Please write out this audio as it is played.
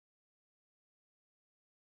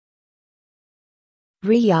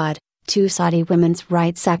Riyadh, two Saudi women's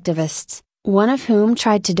rights activists, one of whom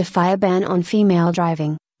tried to defy a ban on female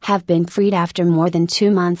driving, have been freed after more than 2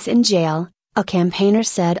 months in jail, a campaigner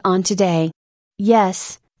said on Today.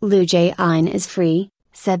 Yes, Loujain is free,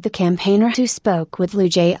 said the campaigner who spoke with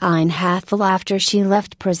Loujain Hathloul after she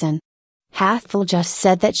left prison. Hathloul just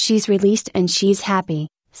said that she's released and she's happy,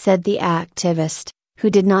 said the activist, who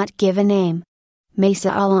did not give a name.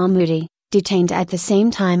 Maysaa Alamoudi, detained at the same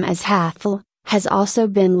time as Hathloul, has also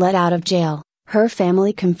been let out of jail, her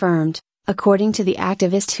family confirmed, according to the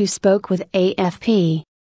activist who spoke with AFP.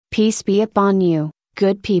 Peace be upon you,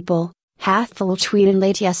 good people, Hathloul tweeted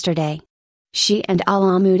late yesterday. She and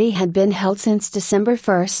Alamoudi had been held since December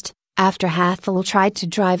 1, after Hathloul tried to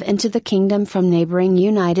drive into the kingdom from neighbouring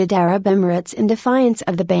United Arab Emirates in defiance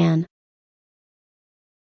of the ban.